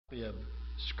Of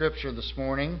Scripture this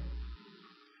morning.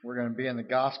 We're going to be in the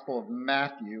Gospel of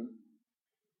Matthew.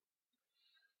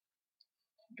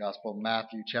 Gospel of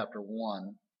Matthew, chapter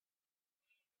 1.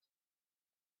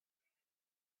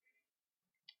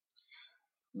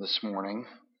 This morning.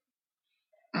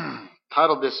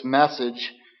 Titled this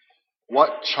message,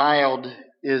 "What Child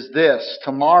Is This?"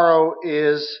 Tomorrow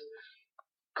is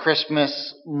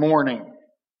Christmas morning.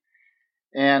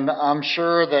 And I'm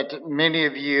sure that many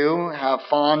of you have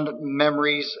fond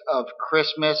memories of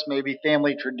Christmas, maybe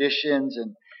family traditions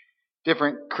and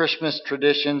different Christmas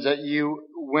traditions that you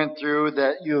went through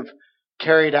that you've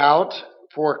carried out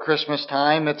for Christmas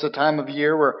time. It's a time of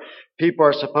year where people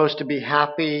are supposed to be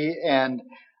happy and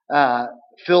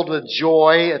filled with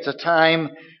joy. It's a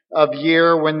time of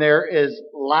year when there is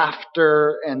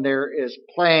laughter and there is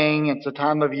playing. It's a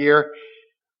time of year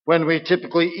when we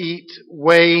typically eat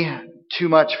way too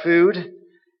much food,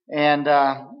 and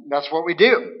that's what we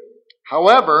do.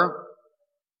 However,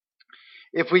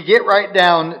 if we get right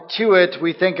down to it,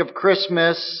 we think of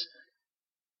Christmas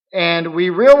and we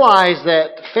realize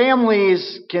that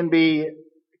families can be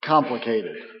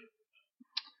complicated.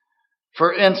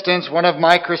 For instance, one of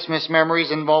my Christmas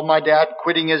memories involved my dad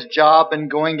quitting his job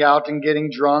and going out and getting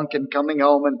drunk and coming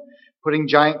home and putting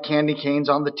giant candy canes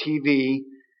on the TV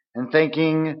and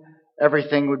thinking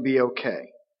everything would be okay.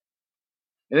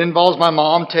 It involves my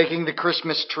mom taking the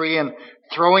Christmas tree and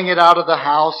throwing it out of the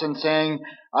house and saying,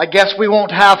 "I guess we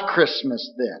won't have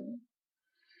Christmas then."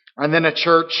 And then a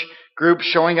church group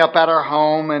showing up at our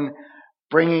home and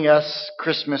bringing us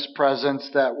Christmas presents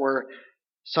that were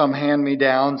some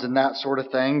hand-me-downs and that sort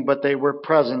of thing, but they were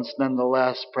presents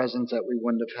nonetheless, presents that we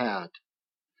wouldn't have had.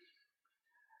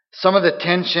 Some of the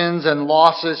tensions and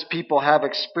losses people have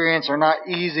experienced are not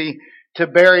easy to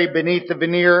bury beneath the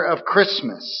veneer of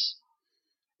Christmas.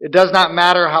 It does not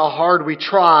matter how hard we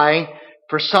try.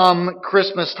 For some,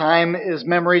 Christmas time is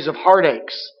memories of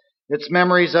heartaches. It's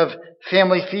memories of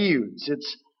family feuds.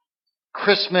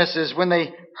 Christmas is when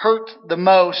they hurt the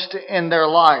most in their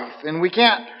life. And we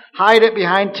can't hide it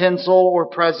behind tinsel or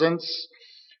presents.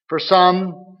 For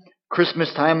some,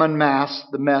 Christmas time unmasks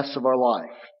the mess of our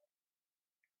life.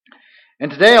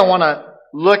 And today I want to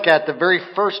look at the very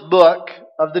first book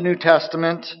of the New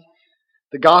Testament,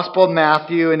 the Gospel of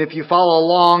Matthew. And if you follow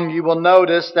along, you will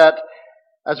notice that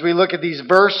as we look at these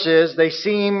verses, they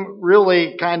seem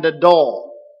really kind of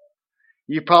dull.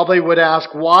 You probably would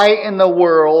ask, why in the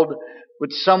world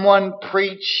would someone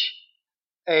preach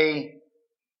a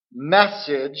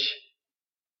message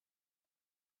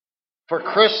for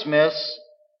Christmas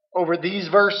over these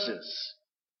verses?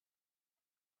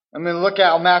 I mean, look at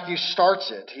how Matthew starts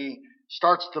it. He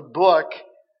starts the book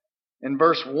in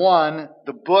verse 1,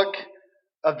 the book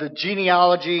of the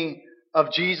genealogy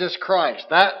of Jesus Christ.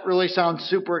 That really sounds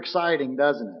super exciting,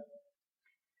 doesn't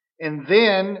it? And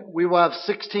then we will have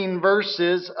 16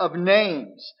 verses of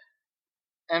names.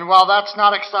 And while that's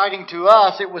not exciting to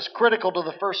us, it was critical to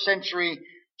the first century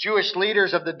Jewish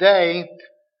leaders of the day,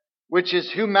 which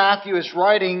is who Matthew is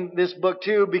writing this book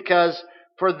to, because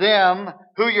for them,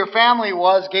 who your family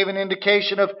was gave an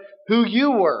indication of who you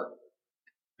were.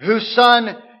 Whose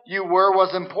son you were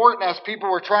was important as people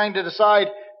were trying to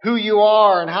decide who you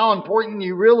are and how important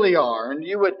you really are. And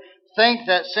you would think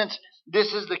that since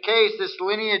this is the case, this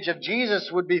lineage of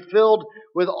Jesus would be filled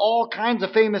with all kinds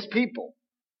of famous people.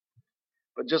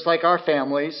 But just like our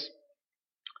families,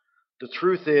 the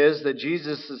truth is that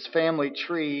Jesus' family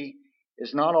tree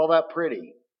is not all that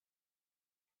pretty.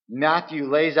 Matthew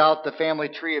lays out the family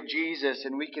tree of Jesus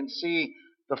and we can see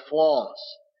the flaws.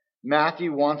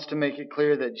 Matthew wants to make it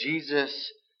clear that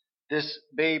Jesus, this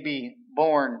baby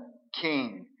born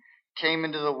king, came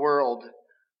into the world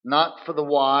not for the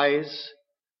wise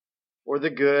or the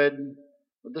good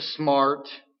or the smart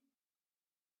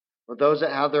or those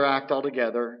that have their act all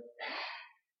together.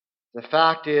 The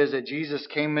fact is that Jesus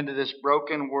came into this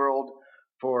broken world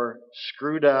for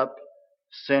screwed up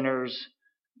sinners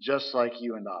just like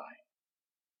you and I.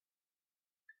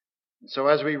 And so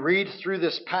as we read through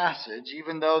this passage,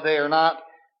 even though they are not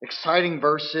exciting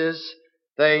verses,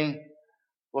 they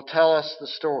will tell us the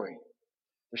story.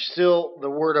 They're still the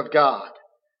Word of God.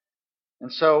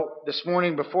 And so this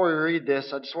morning, before we read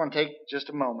this, I just want to take just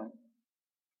a moment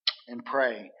and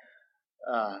pray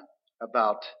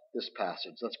about this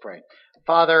passage. Let's pray.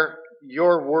 Father,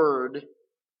 your Word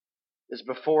is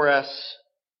before us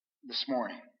this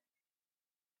morning.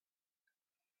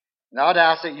 And I would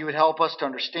ask that you would help us to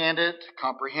understand it,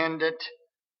 comprehend it,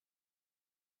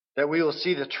 that we will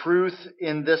see the truth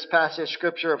in this passage of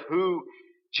Scripture of who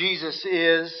Jesus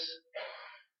is,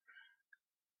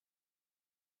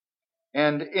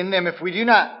 And in them, if we do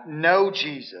not know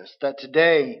Jesus, that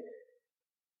today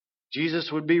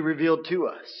Jesus would be revealed to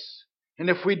us. And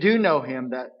if we do know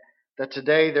him, that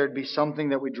today there'd be something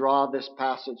that we draw this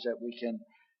passage that we can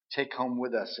take home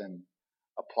with us and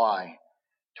apply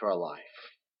to our life.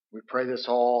 We pray this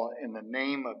all in the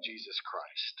name of Jesus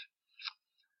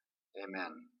Christ.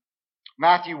 Amen.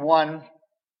 Matthew 1,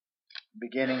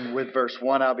 beginning with verse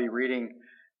 1, I'll be reading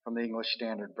from the English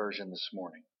Standard Version this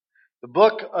morning. The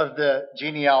book of the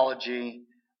genealogy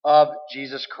of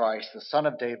Jesus Christ, the son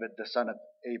of David, the son of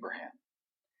Abraham.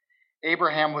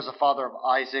 Abraham was the father of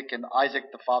Isaac, and Isaac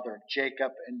the father of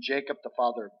Jacob, and Jacob the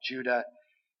father of Judah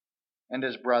and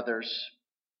his brothers,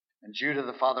 and Judah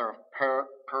the father of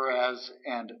Perez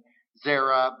and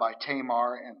Zerah by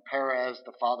Tamar, and Perez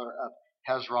the father of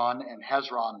Hezron, and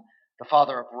Hezron the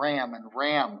father of Ram, and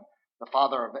Ram the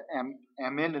father of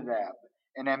Amminadab,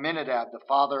 and Amminadab the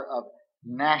father of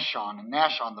Nahshon, and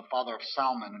Nahshon the father of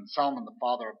Salmon, and Salmon the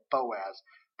father of Boaz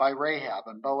by Rahab,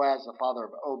 and Boaz the father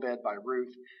of Obed by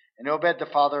Ruth, and Obed the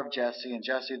father of Jesse, and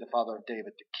Jesse the father of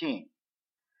David the king.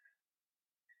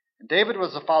 And David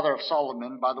was the father of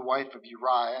Solomon by the wife of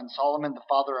Uriah, and Solomon the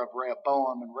father of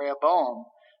Rehoboam, and Rehoboam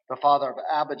the father of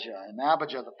Abijah, and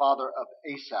Abijah the father of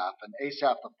Asaph, and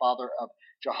Asaph the father of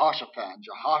Jehoshaphat, and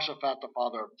Jehoshaphat the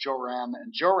father of Joram,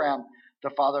 and Joram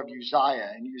the father of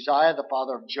Uzziah, and Uzziah the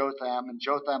father of Jotham, and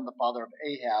Jotham the father of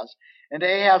Ahaz, and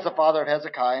Ahaz the father of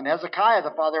Hezekiah, and Hezekiah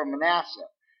the father of Manasseh,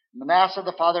 Manasseh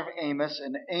the father of Amos,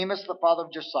 and Amos the father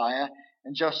of Josiah,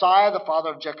 and Josiah the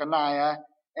father of Jeconiah,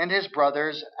 and his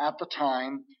brothers at the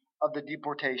time of the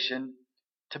deportation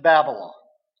to Babylon.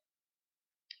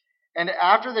 And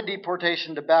after the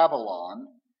deportation to Babylon,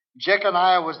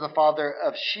 Jeconiah was the father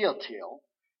of Shealtiel,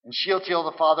 and Shealtiel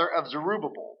the father of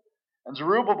Zerubbabel, and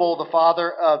Zerubbabel the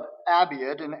father of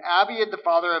Abiud, and Abiud the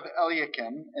father of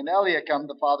Eliakim, and Eliakim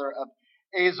the father of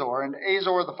Azor, and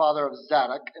Azor the father of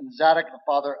Zadok, and Zadok the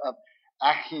father of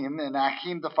Achim, and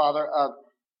Achim the father of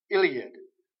Eliud,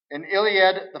 and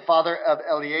Eliud the father of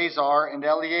Eleazar, and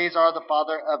Eleazar the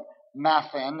father of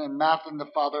Mathan, and Mathan the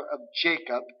father of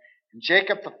Jacob, and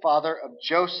Jacob the father of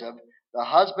Joseph, the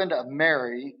husband of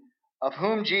Mary, of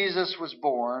whom Jesus was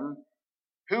born,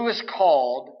 who is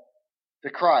called the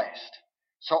Christ.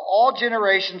 So all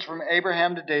generations from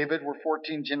Abraham to David were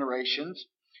 14 generations,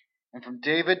 and from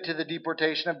David to the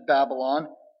deportation of Babylon,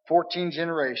 14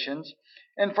 generations,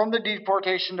 and from the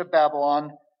deportation of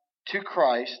Babylon to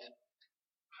Christ,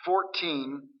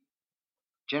 14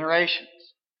 generations.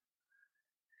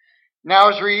 Now,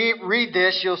 as we read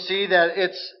this, you'll see that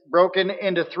it's broken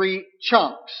into 3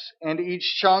 chunks, and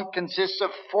each chunk consists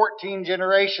of 14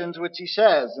 generations, which he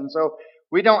says. And so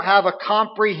we don't have a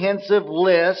comprehensive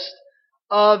list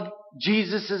of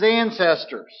Jesus'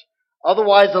 ancestors.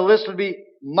 Otherwise, the list would be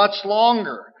much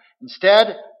longer.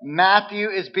 Instead, Matthew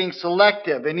is being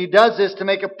selective, and he does this to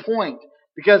make a point,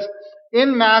 because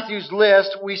in Matthew's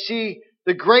list, we see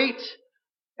the great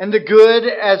and the good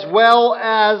as well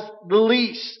as the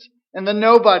least and the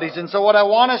nobodies. And so what I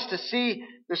want us to see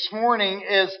this morning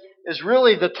is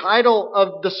really the title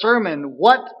of the sermon.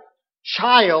 What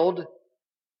child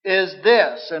is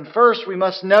this? And first we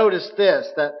must notice this,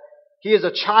 that he is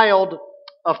a child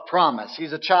of promise.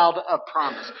 He's a child of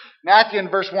promise. Matthew in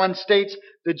verse 1 states,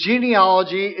 the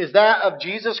genealogy is that of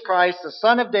Jesus Christ, the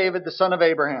son of David, the son of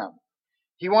Abraham.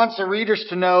 He wants the readers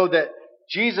to know that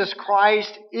Jesus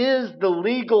Christ is the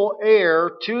legal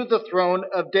heir to the throne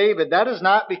of David. That is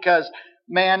not because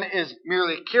man is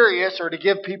merely curious or to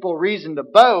give people reason to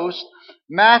boast.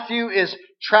 Matthew is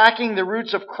tracking the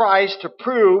roots of Christ to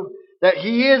prove that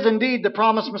he is indeed the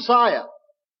promised Messiah.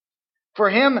 For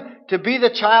him to be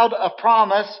the child of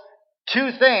promise,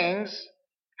 2 things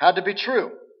had to be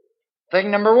true.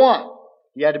 Thing number 1,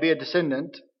 he had to be a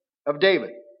descendant of David.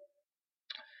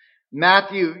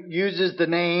 Matthew uses the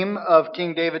name of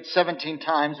King David 17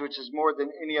 times, which is more than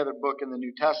any other book in the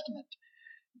New Testament.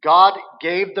 God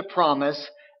gave the promise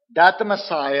that the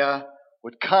Messiah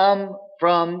would come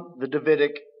from the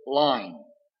Davidic line.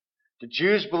 The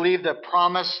Jews believed the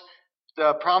promises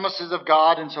of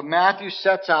God, and so Matthew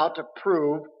sets out to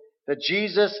prove that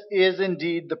Jesus is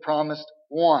indeed the promised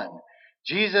one.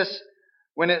 Jesus,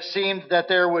 when it seemed that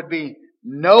there would be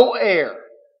no heir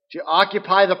to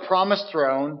occupy the promised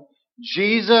throne,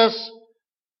 Jesus,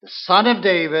 the son of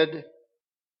David,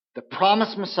 the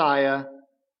promised Messiah,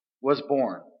 was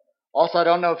born. Also, I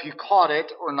don't know if you caught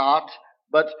it or not,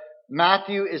 but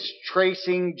Matthew is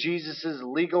tracing Jesus'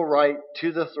 legal right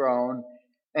to the throne,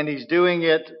 and he's doing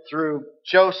it through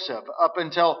Joseph. Up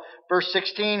until verse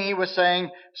 16, he was saying,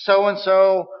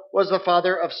 so-and-so was the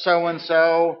father of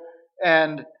so-and-so,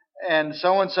 and and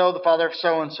so, the father of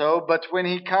so. But when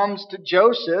he comes to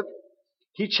Joseph,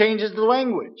 he changes the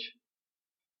language.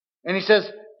 And he says,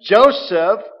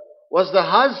 Joseph was the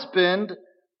husband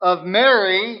of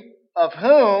Mary, of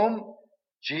whom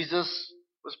Jesus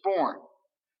was born.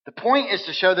 The point is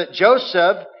to show that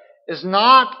Joseph is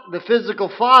not the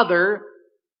physical father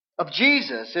of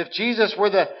Jesus. If Jesus were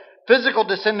the physical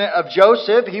descendant of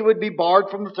Joseph, he would be barred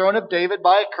from the throne of David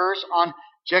by a curse on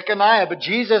Jeconiah. But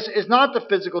Jesus is not the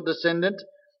physical descendant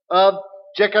of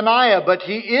Jeconiah, but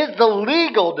he is the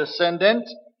legal descendant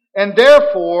and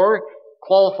therefore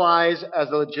qualifies as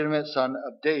the legitimate son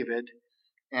of David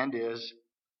and is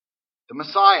the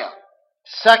Messiah.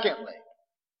 Secondly,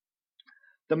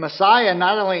 the Messiah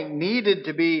not only needed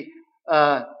to be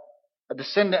a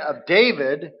descendant of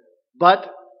David, but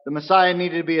the Messiah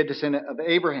needed to be a descendant of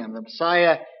Abraham. The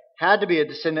Messiah had to be a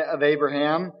descendant of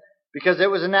Abraham because it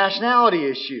was a nationality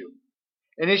issue.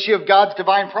 An issue of God's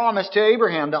divine promise to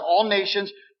Abraham that all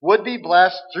nations would be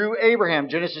blessed through Abraham.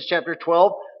 Genesis chapter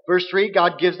 12, verse 3,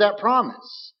 God gives that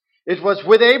promise. It was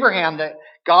with Abraham that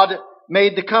God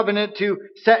made the covenant to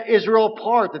set Israel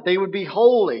apart, that they would be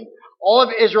holy. All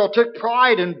of Israel took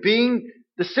pride in being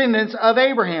descendants of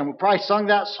Abraham. We probably sung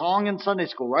that song in Sunday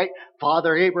school, right?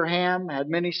 Father Abraham had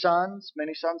many sons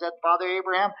had Father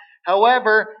Abraham.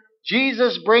 However,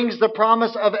 Jesus brings the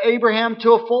promise of Abraham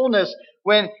to a fullness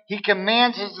when he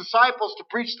commands his disciples to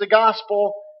preach the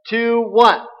gospel to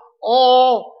what?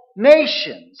 All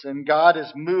nations. And God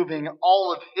is moving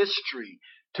all of history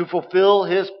to fulfill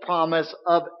his promise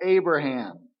of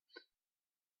Abraham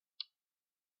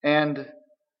and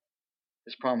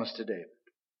his promise to David.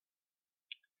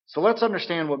 So let's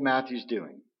understand what Matthew's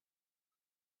doing.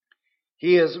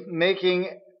 He is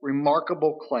making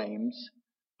remarkable claims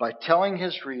by telling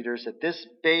his readers that this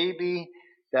baby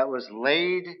that was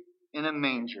laid in a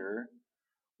manger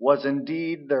was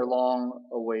indeed their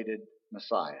long-awaited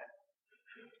Messiah.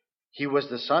 He was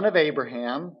the son of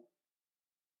Abraham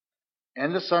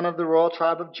and the son of the royal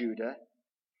tribe of Judah.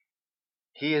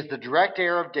 He is the direct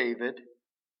heir of David,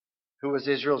 who was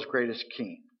Israel's greatest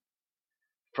king.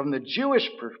 From the Jewish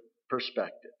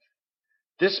perspective,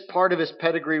 this part of his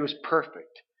pedigree was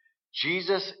perfect.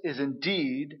 Jesus is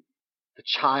indeed the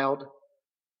child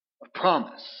of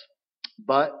promise,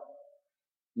 but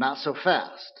not so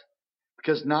fast.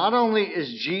 Because not only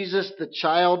is Jesus the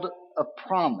child of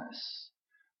promise,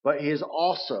 but he is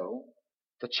also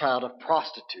the child of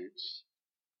prostitutes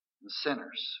and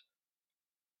sinners.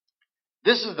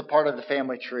 This is the part of the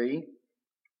family tree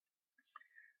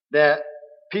that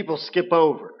people skip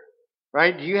over,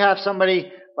 right? Do you have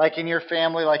somebody like in your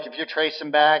family, like if you're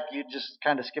tracing back, you just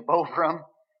kind of skip over them?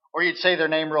 Or you'd say their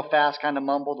name real fast, kind of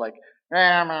mumbled, like,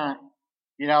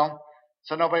 you know,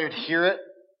 so nobody would hear it?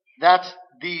 That's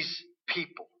these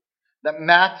people that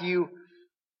Matthew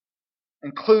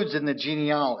includes in the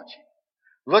genealogy.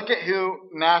 Look at who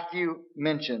Matthew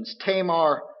mentions.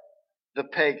 Tamar the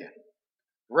pagan,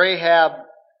 Rahab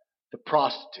the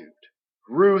prostitute,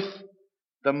 Ruth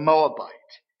the Moabite,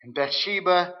 and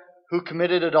Bathsheba who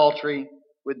committed adultery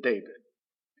with David.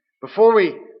 Before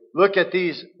we look at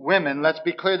these women, let's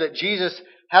be clear that Jesus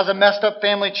has a messed up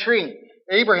family tree.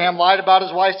 Abraham lied about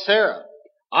his wife Sarah.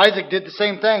 Isaac did the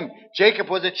same thing. Jacob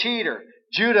was a cheater.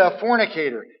 Judah a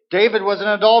fornicator. David was an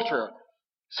adulterer.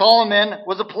 Solomon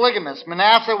was a polygamist.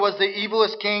 Manasseh was the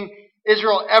evilest king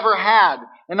Israel ever had.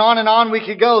 And on we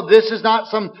could go. This is not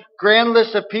some grand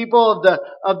list of people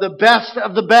of the best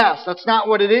of the best. That's not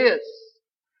what it is.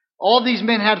 All these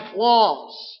men had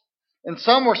flaws. And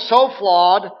some were so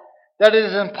flawed that it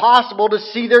is impossible to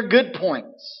see their good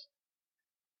points.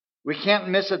 We can't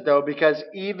miss it though, because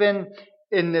even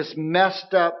in this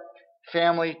messed up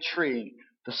family tree,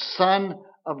 the Son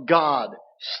of God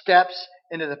steps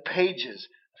into the pages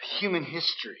of human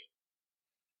history.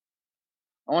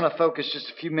 I want to focus just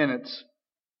a few minutes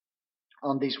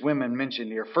on these women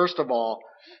mentioned here. First of all,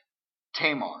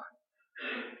 Tamar.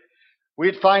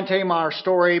 We'd find Tamar's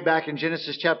story back in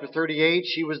Genesis chapter 38.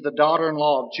 She was the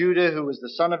daughter-in-law of Judah, who was the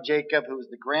son of Jacob, who was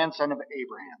the grandson of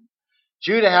Abraham.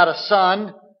 Judah had a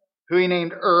son who he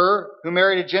named who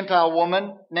married a Gentile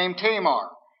woman named Tamar.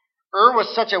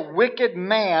 Was such a wicked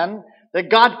man that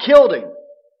God killed him.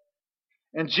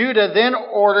 And Judah then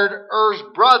ordered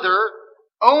brother,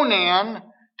 Onan,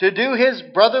 to do his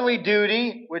brotherly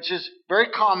duty, which is very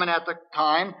common at the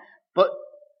time, but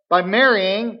by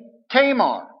marrying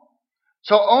Tamar.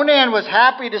 So Onan was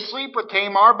happy to sleep with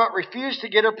Tamar, but refused to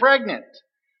get her pregnant.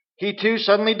 He too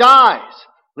suddenly dies,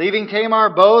 leaving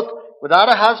Tamar both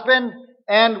without a husband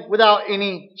and without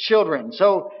any children.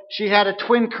 So she had a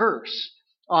twin curse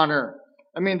on her.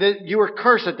 I mean, you were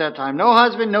cursed at that time. No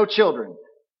husband, no children.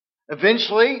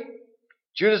 Eventually,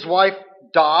 Judah's wife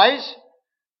dies.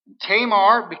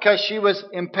 Tamar, because she was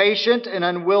impatient and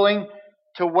unwilling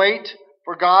to wait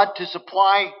for God to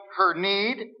supply her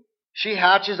need, she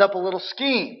hatches up a little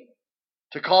scheme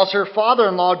to cause her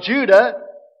father-in-law Judah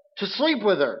to sleep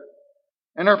with her.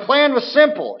 And her plan was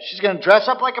simple. She's going to dress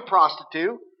up like a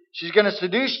prostitute. She's going to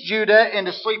seduce Judah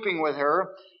into sleeping with her.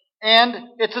 And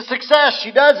it's a success.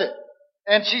 She does it.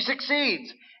 And she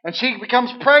succeeds. And she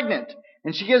becomes pregnant.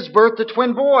 And she gives birth to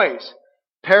twin boys,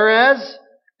 Perez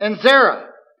and Zerah.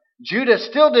 Judah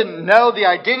still didn't know the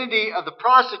identity of the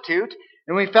prostitute.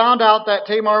 And we found out that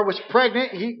Tamar was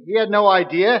pregnant. He had no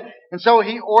idea. And so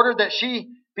he ordered that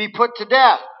she be put to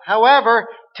death. However,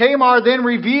 Tamar then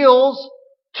reveals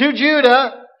to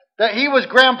Judah that he was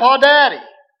Grandpa Daddy.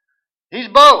 He's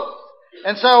both.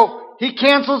 And so he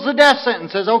cancels the death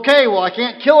sentence, says, okay, well, I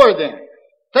can't kill her then.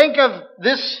 Think of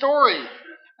this story.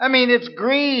 I mean, it's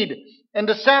greed and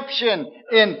deception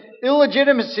and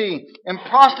illegitimacy and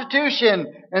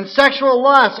prostitution and sexual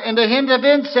lust and a hint of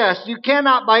incest. You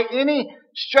cannot by any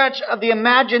stretch of the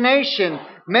imagination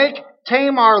make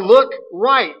Tamar look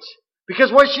right.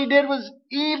 Because what she did was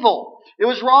evil. It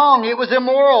was wrong. It was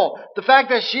immoral. The fact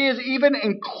that she is even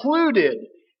included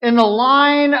in the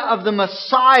line of the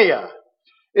Messiah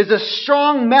is a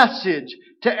strong message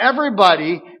to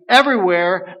everybody,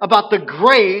 everywhere, about the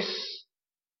grace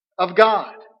of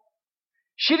God.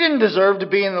 She didn't deserve to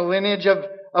be in the lineage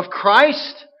of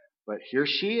Christ, but here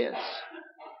she is.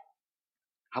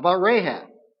 How about Rahab?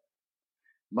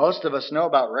 Most of us know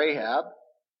about Rahab.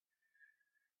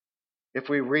 If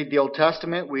we read the Old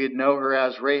Testament, we'd know her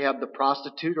as Rahab the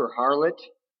prostitute or harlot.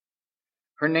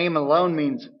 Her name alone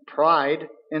means pride,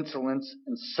 insolence,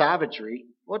 and savagery.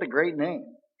 What a great name.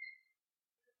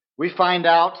 We find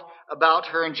out about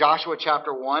her in Joshua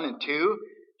chapter 1 and 2.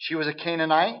 She was a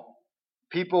Canaanite,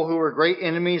 people who were great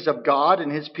enemies of God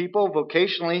and His people.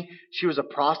 Vocationally, she was a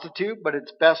prostitute, but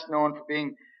it's best known for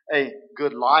being a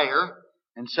good liar.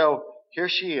 And so here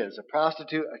she is, a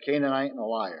prostitute, a Canaanite, and a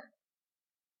liar.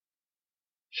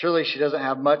 Surely she doesn't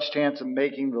have much chance of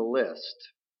making the list.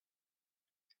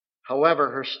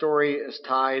 However, her story is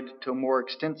tied to a more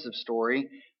extensive story,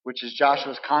 which is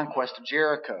Joshua's conquest of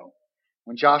Jericho.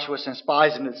 When Joshua sent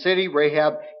spies into the city,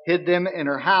 Rahab hid them in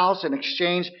her house in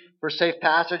exchange for safe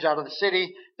passage out of the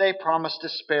city. They promised to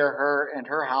spare her and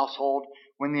her household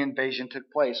when the invasion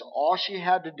took place. All she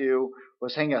had to do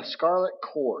was hang a scarlet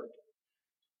cord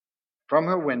from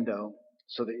her window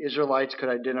so the Israelites could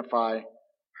identify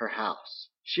her house.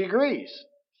 She agrees.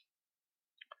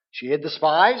 She hid the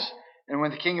spies, and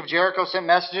when the king of Jericho sent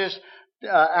messages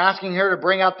asking her to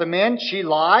bring out the men, she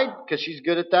lied, because she's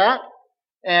good at that,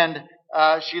 and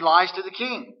she lies to the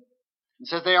king and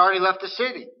says they already left the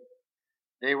city.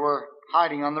 They were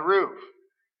hiding on the roof.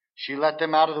 She let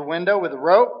them out of the window with a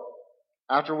rope,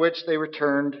 after which they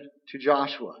returned to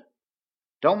Joshua.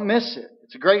 Don't miss it.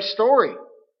 It's a great story.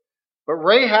 But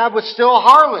Rahab was still a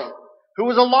harlot who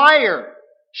was a liar.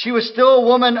 She was still a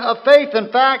woman of faith. In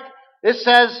fact, it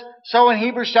says so in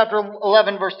Hebrews chapter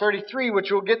 11, verse 33, which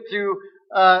we'll get through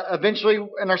eventually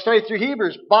in our study through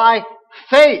Hebrews. By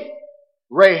faith,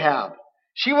 Rahab.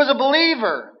 She was a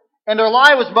believer, and her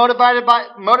lie was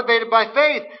motivated by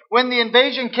faith. When the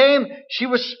invasion came, she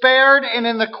was spared, and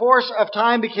in the course of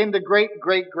time became the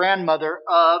great-great-grandmother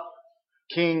of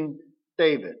King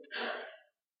David.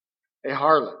 A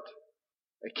harlot,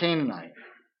 a Canaanite,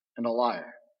 and a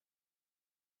liar.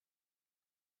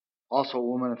 Also a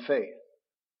woman of faith.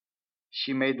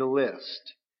 She made the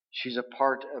list. She's a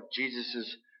part of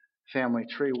Jesus' family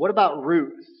tree. What about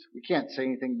Ruth? We can't say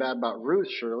anything bad about Ruth,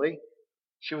 surely.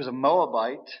 She was a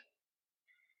Moabite.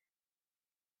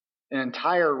 An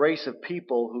entire race of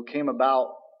people who came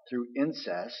about through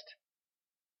incest.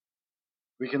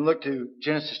 We can look to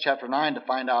Genesis chapter 9 to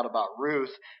find out about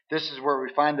Ruth. This is where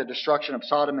we find the destruction of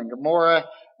Sodom and Gomorrah.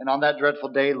 And on that dreadful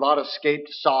day, Lot escaped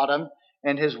Sodom,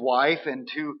 and his wife and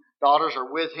two daughters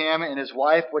are with him. And his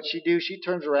wife, what'd she do? She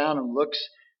turns around and looks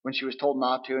when she was told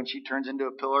not to, and she turns into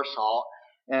a pillar of salt.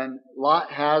 And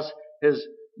Lot has his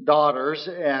daughters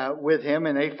with him,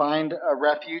 and they find a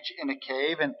refuge in a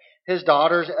cave. And his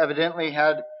daughters evidently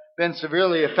had been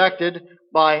severely affected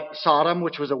by Sodom,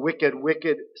 which was a wicked,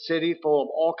 wicked city full of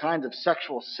all kinds of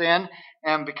sexual sin.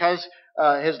 And because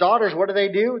his daughters, what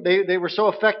do? They were so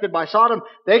affected by Sodom,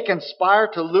 they conspire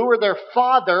to lure their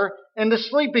father into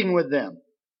sleeping with them.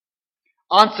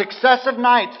 On successive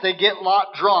nights, they get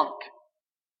Lot drunk,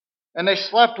 and they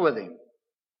slept with him.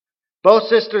 Both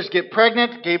sisters get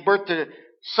pregnant, gave birth to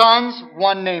sons,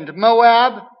 one named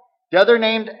Moab, the other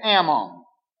named Ammon.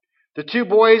 The two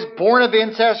boys, born of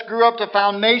incest, grew up to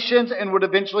found nations and would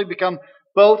eventually become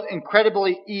both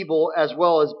incredibly evil as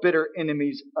well as bitter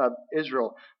enemies of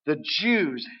Israel. The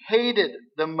Jews hated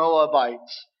the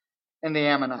Moabites and the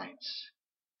Ammonites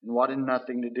and wanted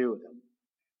nothing to do with them.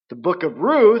 The book of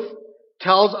Ruth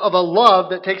tells of a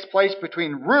love that takes place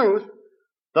between Ruth,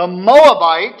 the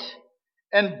Moabite,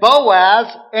 and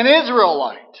Boaz, an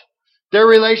Israelite. Their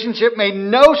relationship made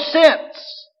no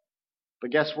sense.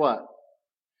 But guess what?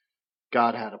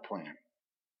 God had a plan.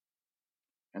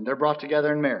 And they're brought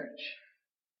together in marriage.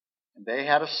 And they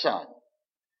had a son.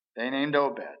 They named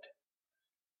Obed,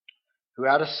 who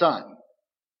had a son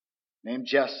named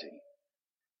Jesse,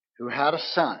 who had a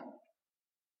son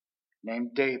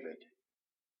named David,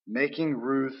 making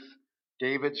Ruth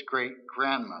David's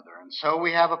great-grandmother. And so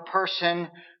we have a person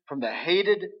from the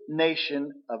hated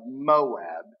nation of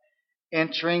Moab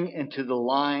entering into the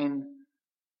line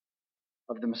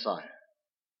of the Messiah.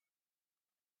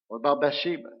 What about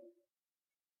Bathsheba?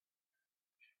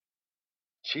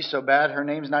 She's so bad, her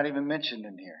name's not even mentioned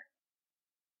in here.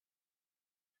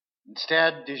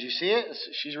 Instead, did you see it?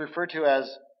 She's referred to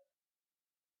as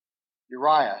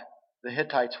Uriah, the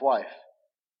Hittite's wife.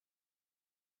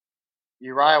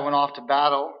 Uriah went off to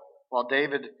battle while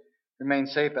David remained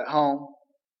safe at home.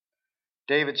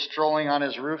 David strolling on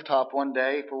his rooftop one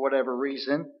day for whatever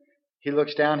reason. He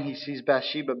looks down, he sees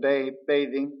Bathsheba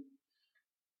bathing.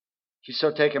 He's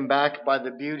so taken back by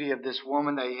the beauty of this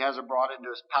woman that he has her brought into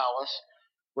his palace,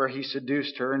 where he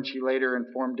seduced her, and she later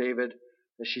informed David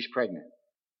that she's pregnant.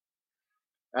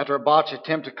 After a botched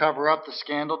attempt to cover up the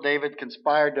scandal, David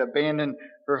conspired to abandon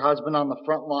her husband on the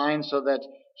front line so that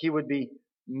he would be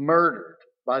murdered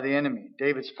by the enemy.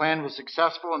 David's plan was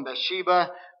successful, and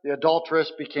Bathsheba, the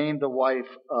adulteress, became the wife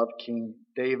of King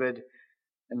David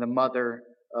and the mother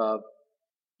of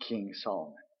King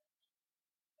Solomon.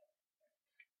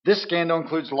 This scandal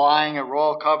includes lying, a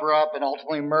royal cover-up, and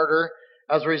ultimately murder.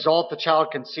 As a result, the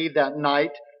child conceived that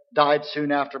night, died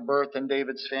soon after birth in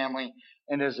David's family,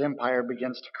 and his empire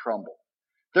begins to crumble.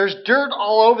 There's dirt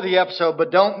all over the episode,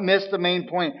 but don't miss the main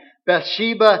point.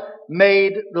 Bathsheba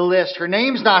made the list. Her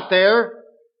name's not there,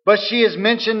 but she is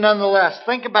mentioned nonetheless.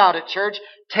 Think about it, church.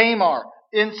 Tamar,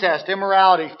 incest,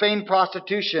 immorality, feigned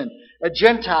prostitution, a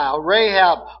Gentile,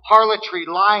 Rahab, harlotry,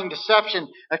 lying, deception,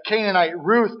 a Canaanite,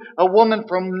 Ruth, a woman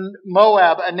from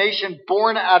Moab, a nation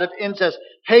born out of incest,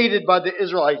 hated by the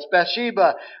Israelites,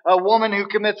 Bathsheba, a woman who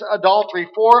commits adultery,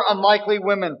 4 unlikely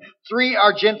women, 3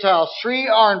 are Gentiles, 3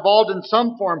 are involved in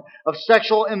some form of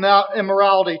sexual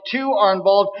immorality, 2 are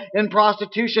involved in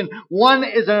prostitution, 1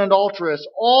 is an adulteress.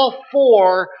 All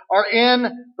 4 are in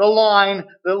the line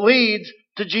that leads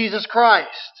to Jesus Christ.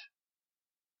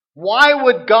 Why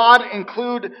would God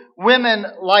include women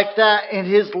like that in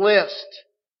His list?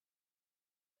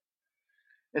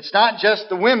 It's not just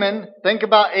the women. Think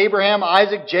about Abraham,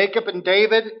 Isaac, Jacob, and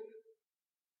David.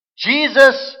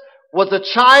 Jesus was a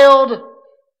child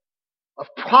of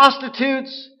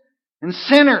prostitutes and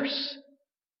sinners.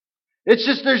 It's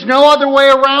just there's no other way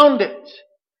around it.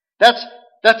 That's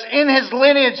in His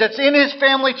lineage. That's in His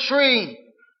family tree.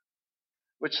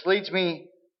 Which leads me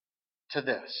to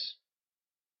this.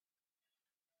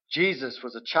 Jesus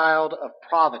was a child of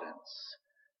providence,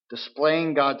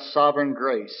 displaying God's sovereign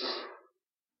grace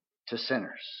to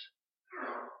sinners.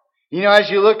 You know, as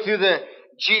you look through the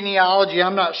genealogy,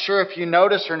 I'm not sure if you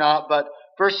notice or not, but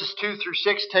verses 2 through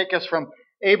 6 take us from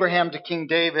Abraham to King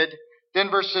David. Then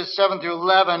verses 7 through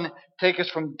 11 take us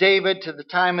from David to the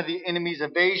time of the enemy's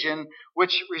invasion,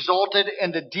 which resulted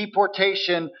in the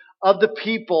deportation of the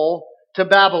people to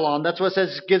Babylon. That's what it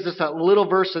says, gives us that little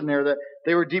verse in there that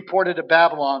they were deported to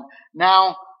Babylon.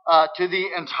 Now, to the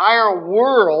entire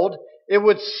world, it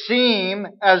would seem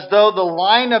as though the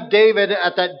line of David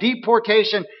at that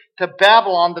deportation to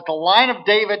Babylon, that the line of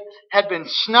David had been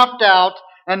snuffed out,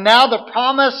 and now the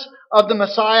promise of the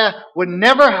Messiah would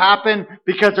never happen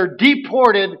because they're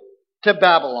deported to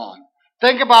Babylon.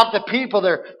 Think about the people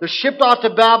there. They're shipped off to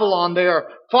Babylon. They are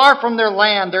far from their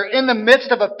land. They're in the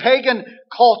midst of a pagan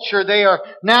culture. They are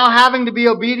now having to be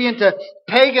obedient to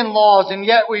pagan laws. And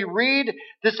yet we read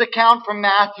this account from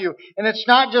Matthew. And it's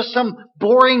not just some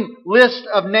boring list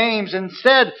of names.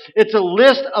 Instead, it's a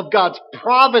list of God's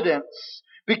providence.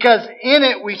 Because in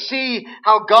it we see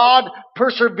how God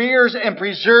perseveres and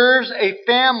preserves a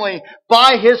family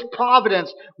by His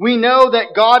providence. We know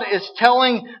that God is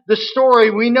telling the story.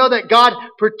 We know that God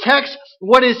protects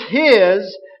what is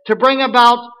His to bring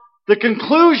about the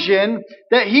conclusion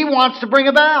that He wants to bring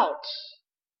about.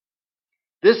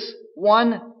 This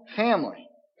one family,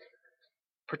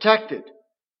 protected.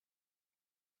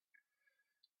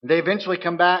 They eventually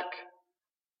come back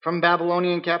from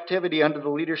Babylonian captivity under the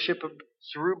leadership of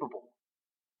Zerubbabel.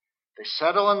 They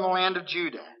settle in the land of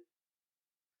Judah.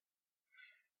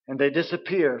 And they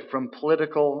disappear from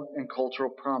political and cultural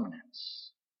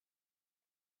prominence.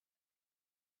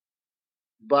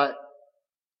 But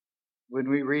when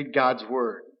we read God's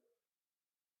Word,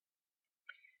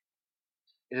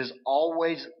 it is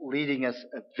always leading us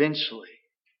eventually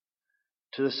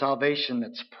to the salvation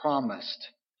that's promised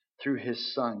through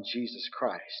His Son, Jesus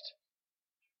Christ.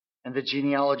 And the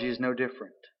genealogy is no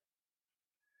different.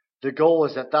 The goal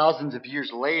is that thousands of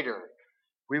years later,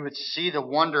 we would see the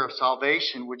wonder of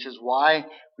salvation, which is why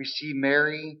we see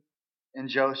Mary and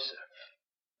Joseph,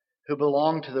 who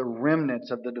belong to the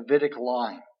remnants of the Davidic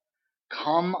line,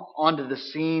 come onto the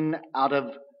scene out of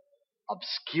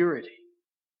obscurity.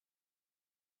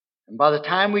 And by the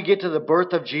time we get to the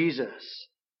birth of Jesus,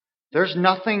 there's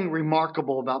nothing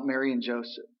remarkable about Mary and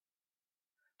Joseph.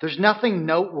 There's nothing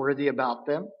noteworthy about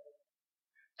them.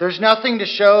 There's nothing to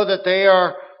show that they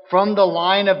are from the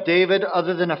line of David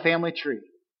other than a family tree.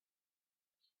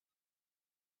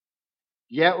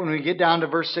 Yet when we get down to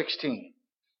verse 16,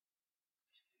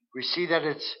 we see that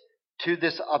it's to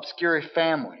this obscure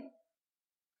family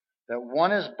that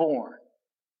one is born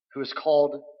who is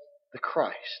called the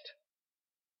Christ.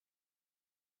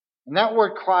 And that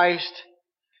word Christ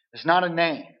is not a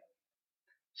name.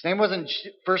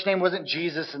 First name wasn't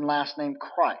Jesus and last name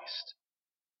Christ.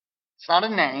 It's not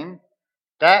a name.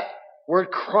 That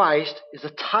word Christ is a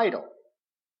title.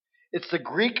 It's the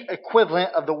Greek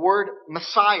equivalent of the word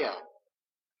Messiah.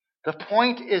 The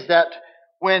point is that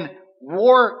when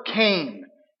war came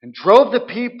and drove the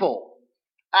people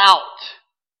out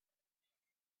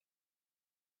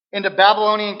into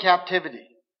Babylonian captivity,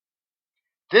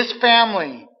 this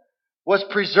family was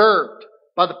preserved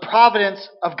by the providence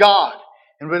of God.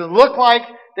 And when it looked like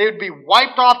they would be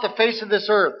wiped off the face of this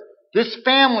earth, this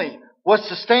family was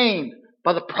sustained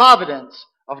by the providence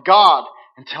of God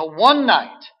until one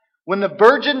night when the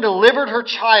virgin delivered her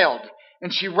child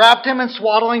and she wrapped him in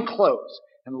swaddling clothes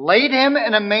and laid him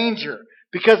in a manger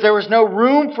because there was no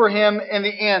room for him in the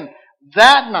inn.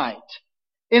 That night,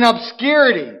 in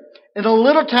obscurity, in a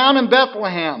little town in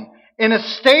Bethlehem, in a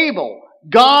stable,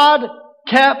 God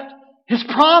kept His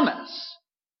promise.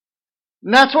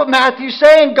 And that's what Matthew's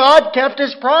saying. God kept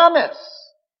His promise.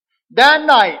 That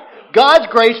night, God's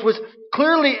grace was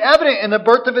clearly evident in the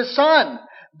birth of His Son.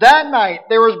 That night,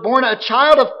 there was born a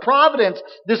child of providence,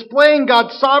 displaying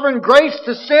God's sovereign grace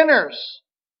to sinners.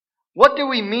 What do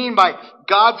we mean by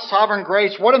God's sovereign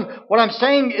grace? What I'm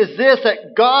saying is this,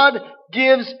 that God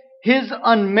gives His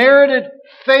unmerited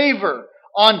favor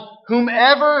on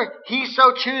whomever He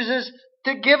so chooses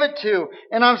to give it to.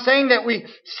 And I'm saying that we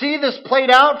see this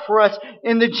played out for us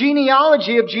in the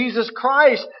genealogy of Jesus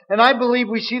Christ. And I believe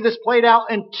we see this played out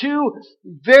in two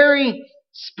very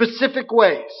specific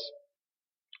ways.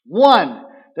 One,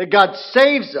 that God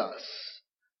saves us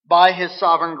by His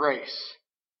sovereign grace.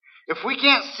 If we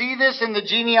can't see this in the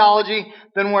genealogy,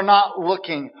 then we're not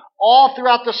looking. All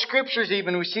throughout the Scriptures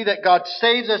even, we see that God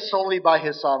saves us solely by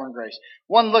His sovereign grace.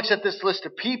 One looks at this list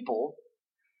of people,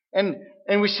 and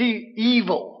we see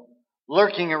evil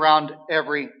lurking around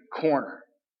every corner.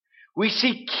 We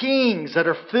see kings that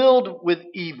are filled with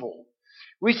evil.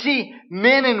 We see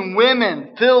men and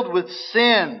women filled with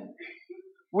sin.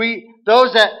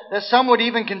 Those that some would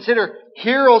even consider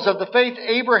heroes of the faith,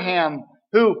 Abraham,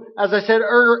 who, as I said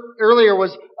earlier,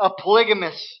 was a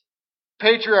polygamous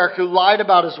patriarch who lied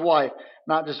about his wife,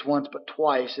 not just once but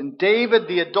twice. And David,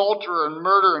 the adulterer and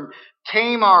murderer, and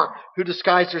Tamar, who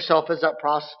disguised herself as that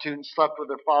prostitute and slept with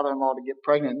her father-in-law to get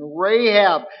pregnant. And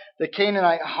Rahab, the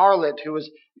Canaanite harlot, who was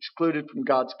excluded from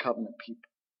God's covenant people,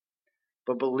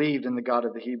 but believed in the God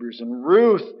of the Hebrews. And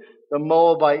Ruth, the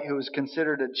Moabite, who was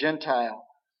considered a Gentile,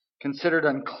 considered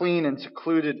unclean and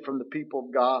secluded from the people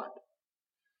of God.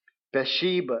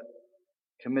 Bathsheba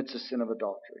commits a sin of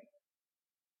adultery.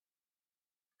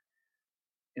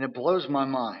 And it blows my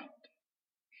mind.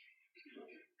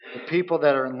 The people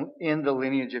that are in the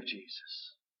lineage of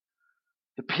Jesus.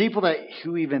 The people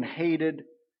who even hated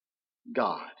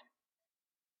God.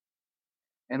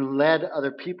 And led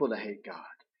other people to hate God.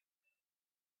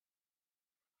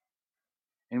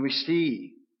 And we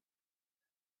see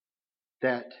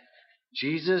that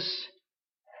Jesus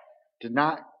did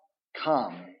not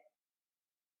come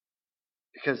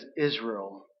because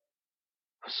Israel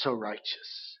was so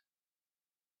righteous.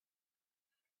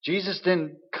 Jesus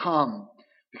didn't come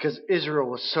because Israel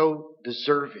was so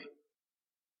deserving.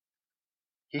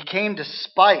 He came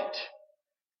despite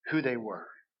who they were,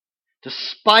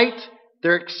 despite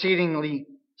their exceedingly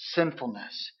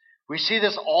sinfulness. We see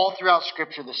this all throughout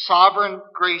Scripture, the sovereign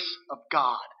grace of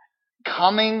God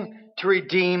coming to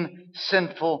redeem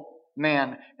sinful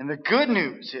man. And the good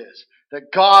news is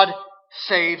that God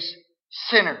saves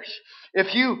sinners.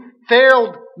 If you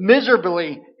failed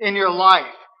miserably in your life,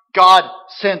 God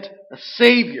sent a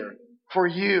Savior for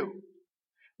you.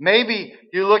 Maybe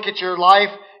you look at your life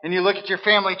and you look at your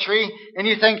family tree and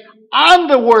you think, I'm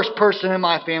the worst person in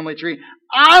my family tree.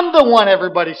 I'm the one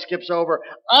everybody skips over.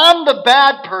 I'm the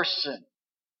bad person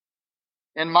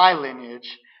in my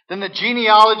lineage. Then the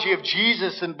genealogy of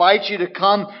Jesus invites you to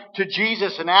come to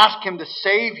Jesus and ask Him to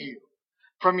save you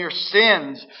from your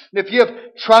sins. If you have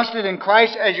trusted in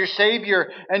Christ as your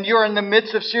Savior and you're in the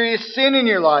midst of serious sin in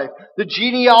your life, the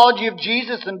genealogy of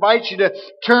Jesus invites you to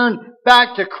turn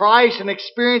back to Christ and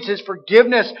experience His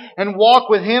forgiveness and walk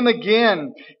with Him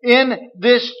again. In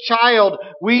this child,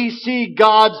 we see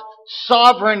God's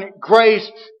sovereign grace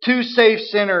to save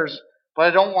sinners. But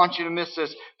I don't want you to miss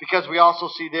this, because we also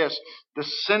see this, the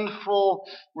sinful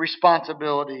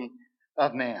responsibility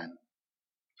of man.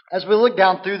 As we look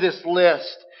down through this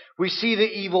list, we see the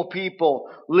evil people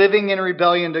living in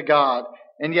rebellion to God,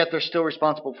 and yet they're still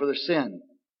responsible for their sin.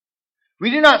 We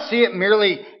do not see it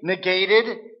merely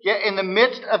negated, yet in the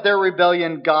midst of their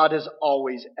rebellion, God is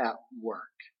always at work.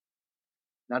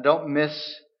 Now don't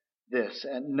miss this.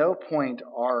 At no point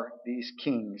are these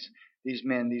kings, these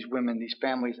men, these women, these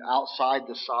families outside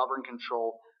the sovereign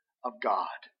control of God.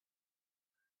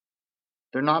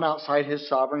 They're not outside His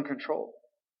sovereign control.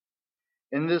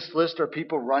 In this list are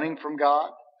people running from God,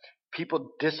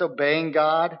 people disobeying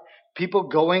God, people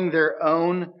going their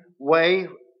own way,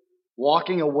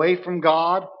 walking away from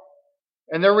God,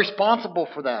 and they're responsible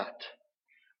for that.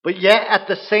 But yet at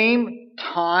the same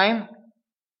time,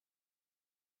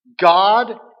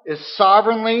 God is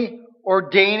sovereignly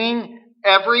ordaining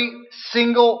every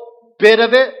single bit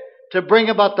of it to bring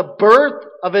about the birth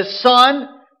of His Son,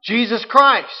 Jesus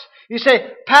Christ. You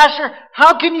say, Pastor,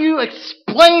 how can you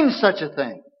explain such a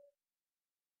thing?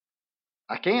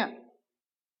 I can't.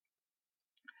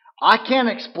 I can't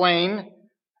explain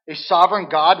a sovereign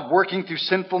God working through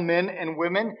sinful men and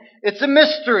women. It's a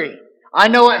mystery. I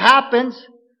know it happens.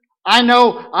 I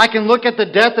know I can look at the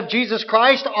death of Jesus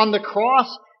Christ on the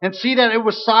cross and see that it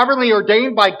was sovereignly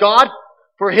ordained by God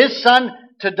for His Son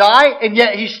to die, and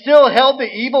yet He still held the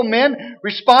evil men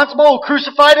responsible who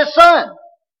crucified His Son.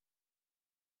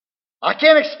 I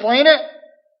can't explain it.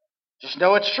 Just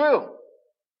know it's true.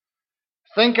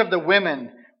 Think of the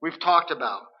women we've talked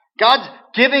about. God's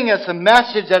giving us a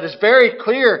message that is very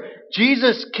clear.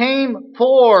 Jesus came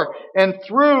for and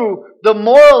through the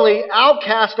morally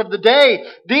outcast of the day.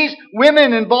 These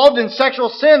women involved in sexual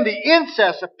sin, the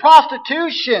incest, the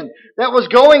prostitution that was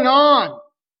going on.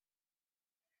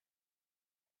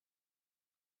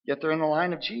 Yet they're in the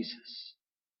line of Jesus.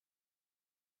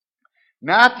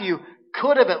 Matthew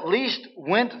could have at least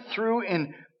went through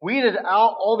and weeded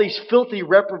out all these filthy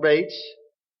reprobates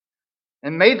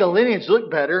and made the lineage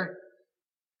look better.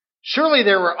 Surely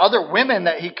there were other women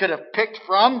that he could have picked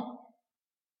from.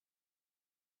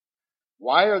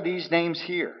 Why are these names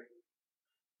here?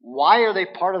 Why are they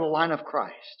part of the line of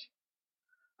Christ?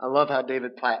 I love how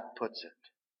David Platt puts it.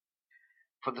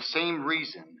 For the same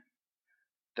reason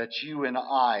that you and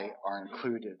I are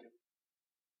included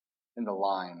in the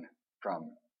line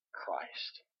from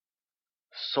Christ.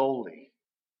 Solely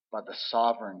by the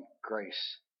sovereign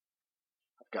grace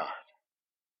of God.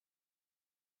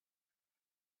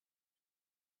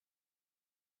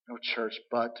 No church,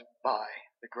 but by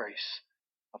the grace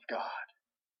of God.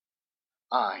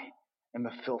 I am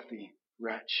a filthy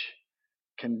wretch,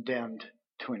 condemned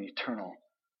to an eternal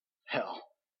hell.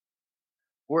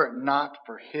 Were it not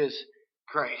for His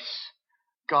grace,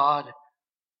 God,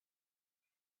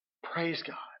 praise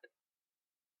God,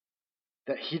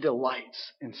 that He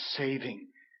delights in saving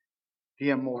the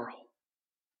immoral.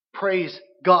 Praise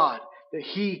God that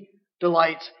He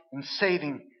delights in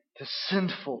saving the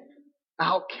sinful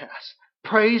outcast.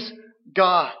 Praise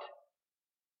God.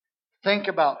 Think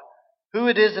about who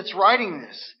it is that's writing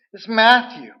this. It's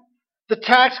Matthew, the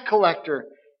tax collector.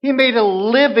 He made a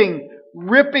living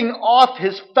ripping off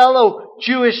his fellow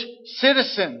Jewish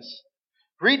citizens.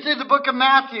 Read through the book of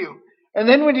Matthew. And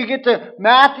then when you get to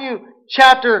Matthew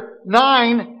chapter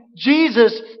 9,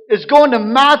 Jesus is going to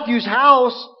Matthew's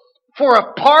house for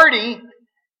a party.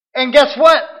 And guess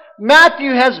what?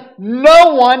 Matthew has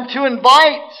no one to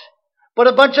invite but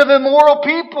a bunch of immoral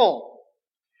people.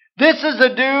 This is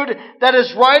a dude that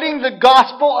is writing the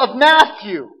Gospel of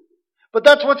Matthew. But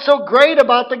that's what's so great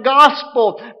about the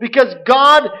Gospel, because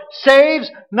God saves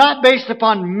not based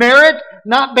upon merit,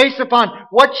 not based upon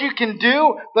what you can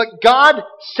do, but God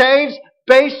saves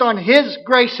based on His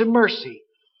grace and mercy.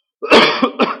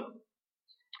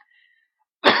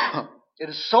 It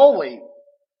is solely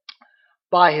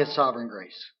by His sovereign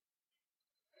grace.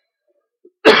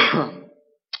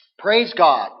 Praise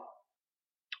God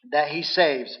that He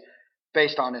saves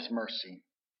based on His mercy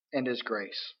and His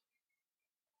grace.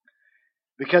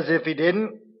 Because if He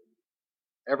didn't,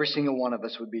 every single one of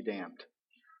us would be damned.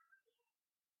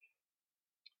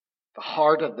 The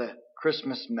heart of the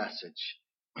Christmas message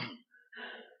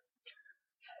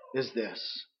is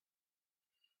this.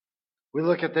 We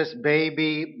look at this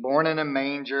baby born in a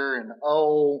manger and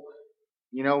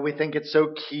we think it's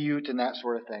so cute and that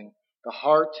sort of thing. The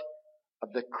heart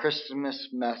of the Christmas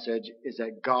message is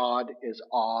that God is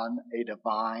on a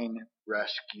divine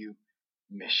rescue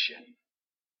mission.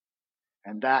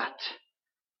 And that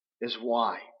is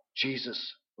why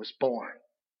Jesus was born.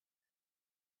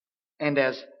 And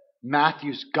as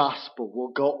Matthew's gospel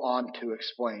will go on to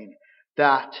explain,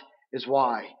 that is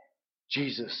why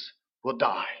Jesus will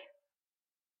die.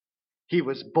 He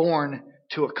was born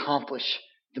to accomplish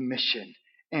the mission,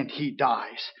 and He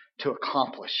dies to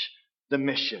accomplish the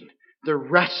mission, the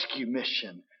rescue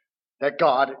mission that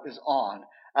God is on.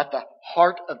 At the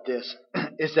heart of this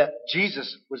is that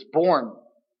Jesus was born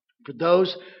for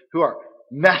those who are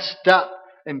messed up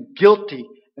and guilty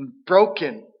and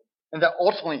broken, and that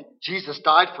ultimately Jesus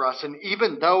died for us. And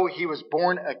even though He was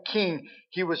born a king,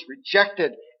 He was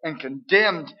rejected and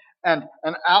condemned and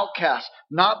an outcast,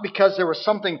 not because there was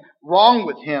something wrong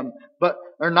with Him,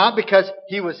 or not because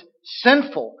He was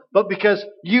sinful, but because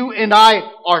you and I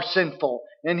are sinful.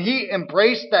 And He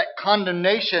embraced that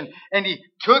condemnation, and He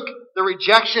took the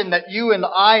rejection that you and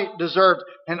I deserved.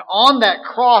 And on that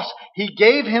cross, He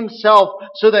gave Himself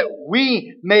so that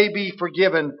we may be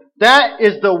forgiven. That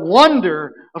is the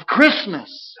wonder of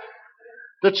Christmas.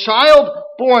 The child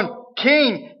born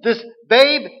king, this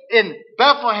babe in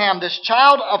Bethlehem, this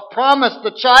child of promise,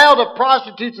 the child of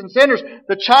prostitutes and sinners,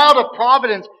 the child of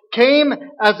providence, came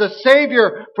as a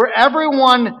Savior for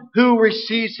everyone who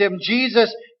receives Him.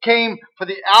 Jesus came for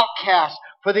the outcast,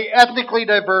 for the ethnically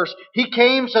diverse. He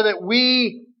came so that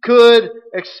we could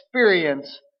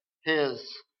experience His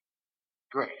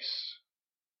grace.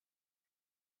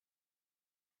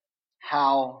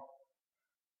 How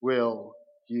will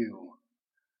you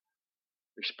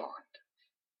respond?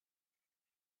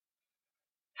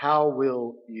 How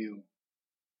will you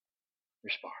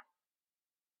respond?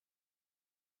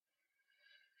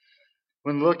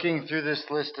 When looking through this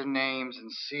list of names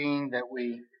and seeing that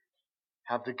we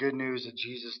have the good news that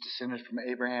Jesus descended from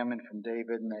Abraham and from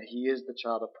David, and that He is the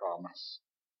child of promise,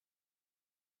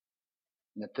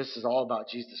 and that this is all about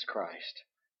Jesus Christ,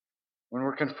 when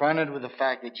we're confronted with the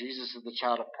fact that Jesus is the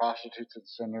child of prostitutes and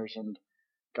sinners, and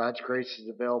God's grace is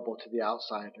available to the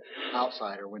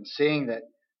outsider, when seeing that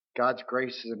God's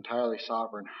grace is entirely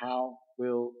sovereign, how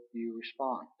will you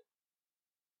respond?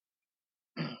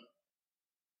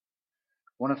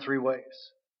 One of three ways.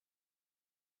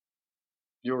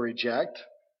 You'll reject.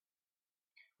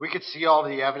 We could see all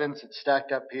the evidence that's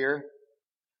stacked up here.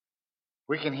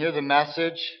 We can hear the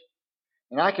message.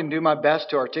 And I can do my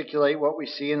best to articulate what we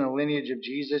see in the lineage of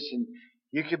Jesus. And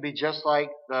you could be just like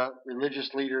the religious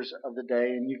leaders of the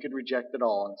day, and you could reject it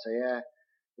all and say,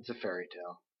 it's a fairy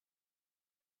tale.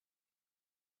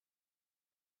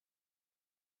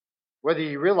 Whether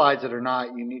you realize it or not,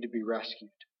 you need to be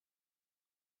rescued.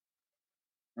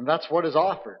 And that's what is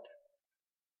offered.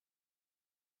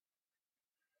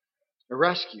 A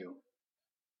rescue.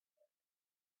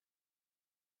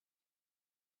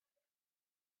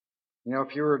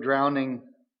 If you were drowning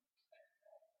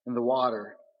in the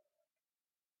water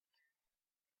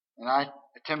and I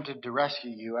attempted to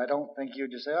rescue you, I don't think you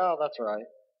would just say, oh, that's all right.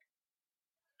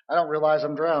 I don't realize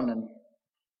I'm drowning.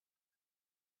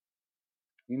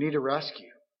 You need a rescue.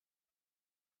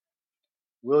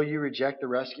 Will you reject the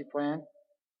rescue plan?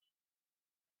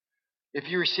 If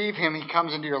you receive Him, He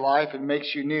comes into your life and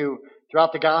makes you new.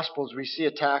 Throughout the Gospels, we see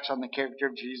attacks on the character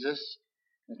of Jesus,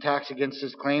 attacks against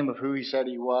His claim of who He said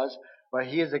He was, but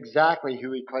He is exactly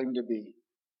who He claimed to be.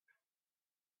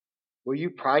 Will you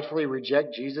pridefully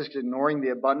reject Jesus, ignoring the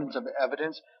abundance of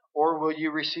evidence, or will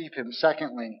you receive Him?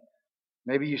 Secondly,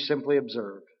 maybe you simply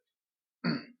observe.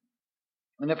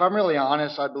 And if I'm really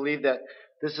honest, I believe that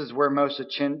this is where most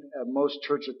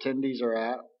church attendees are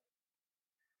at.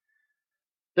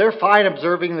 They're fine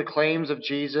observing the claims of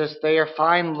Jesus. They are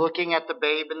fine looking at the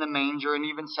babe in the manger and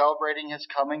even celebrating His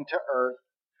coming to earth.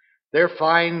 They're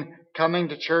fine coming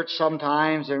to church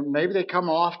sometimes, or maybe they come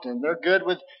often. They're good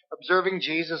with observing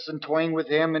Jesus and toying with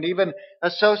Him and even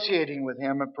associating with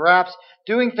Him and perhaps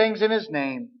doing things in His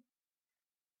name.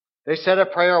 They said a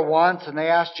prayer once and they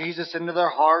asked Jesus into their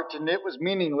heart, and it was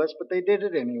meaningless, but they did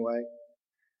it anyway.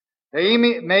 They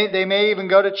may even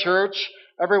go to church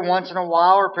every once in a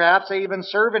while, or perhaps they even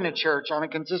serve in a church on a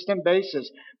consistent basis.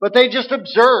 But they just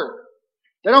observe.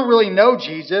 They don't really know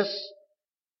Jesus.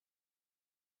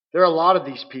 There are a lot of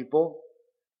these people.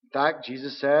 In fact,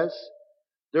 Jesus says,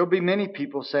 there will be many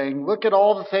people saying, look at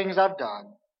all the things I've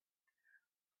done.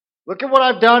 Look at what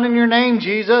I've done in your name,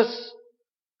 Jesus.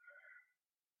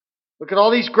 Look at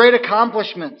all these great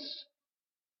accomplishments.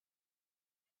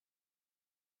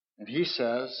 And he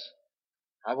says,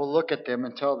 I will look at them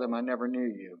and tell them I never knew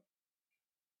you.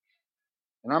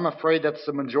 And I'm afraid that's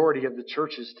the majority of the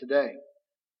churches today.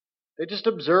 They just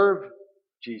observe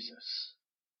Jesus.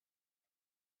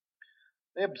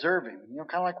 They observe him. Kind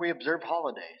of like we observe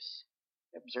holidays.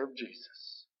 They observe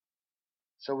Jesus.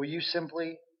 So will you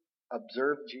simply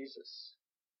observe Jesus?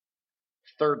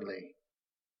 Thirdly,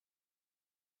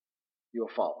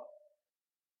 you'll follow.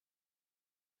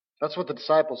 That's what the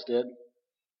disciples did.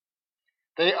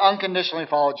 They unconditionally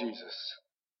followed Jesus.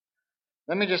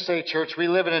 Let me just say, church, we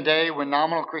live in a day when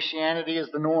nominal Christianity is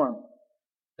the norm.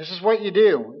 This is what you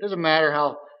do. It doesn't matter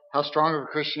how strong of a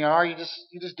Christian you are. You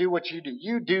just do what you do.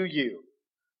 You do you.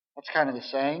 That's kind of the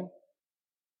saying.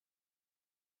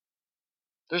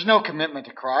 There's no commitment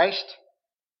to Christ.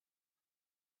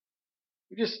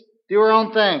 We just do our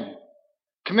own thing.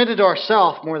 Committed to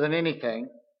ourselves more than anything.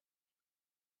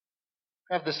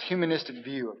 We have this humanistic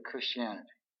view of Christianity.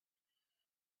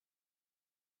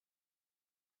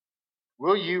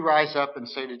 Will you rise up and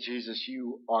say to Jesus,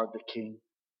 you are the King?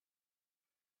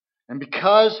 And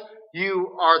because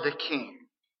you are the King,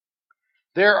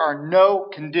 there are no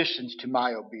conditions to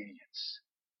my obedience.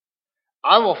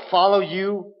 I will follow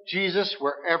you, Jesus,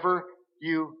 wherever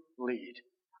you lead.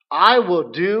 I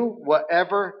will do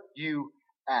whatever you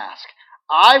ask.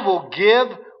 I will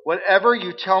give whatever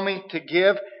you tell me to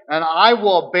give, and I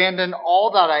will abandon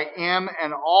all that I am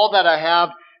and all that I have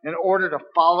in order to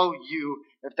follow you,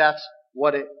 if that's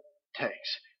what it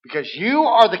takes. Because you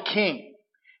are the King,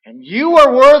 and you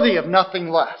are worthy of nothing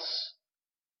less.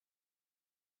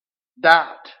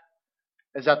 That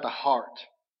is at the heart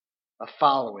of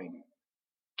following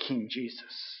King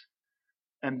Jesus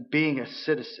and being a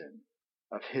citizen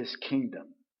of his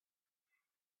kingdom.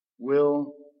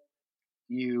 Will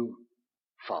you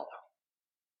follow?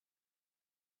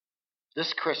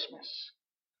 This Christmas,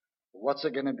 what's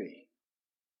it going to be?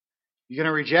 You going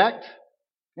to reject?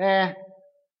 I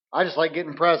just like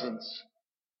getting presents.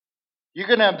 You're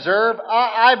going to observe?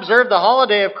 I observe the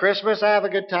holiday of Christmas. I have a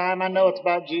good time. I know it's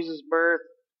about Jesus' birth.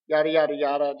 Yada, yada,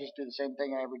 yada. I just do the same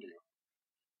thing I ever do.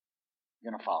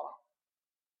 You're going to follow.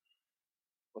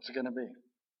 What's it going to be?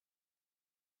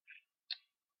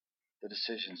 The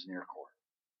decision's in your court.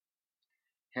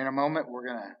 Here in a moment, we're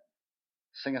going to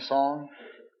sing a song.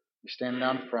 You're standing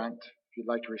down front. If you'd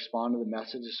like to respond to the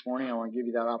message this morning, I want to give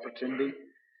you that opportunity.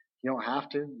 You don't have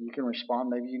to. You can respond.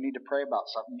 Maybe you need to pray about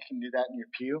something. You can do that in your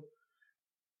pew.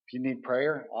 If you need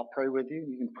prayer, I'll pray with you.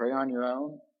 You can pray on your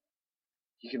own.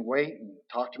 You can wait and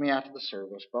talk to me after the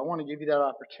service. But I want to give you that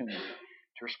opportunity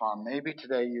to respond. Maybe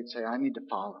today you'd say, I need to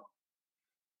follow.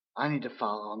 I need to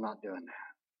follow. I'm not doing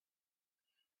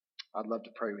that. I'd love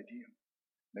to pray with you.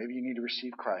 Maybe you need to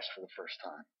receive Christ for the first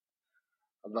time.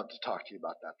 I'd love to talk to you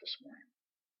about that this morning.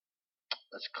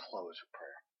 Let's close with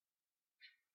prayer.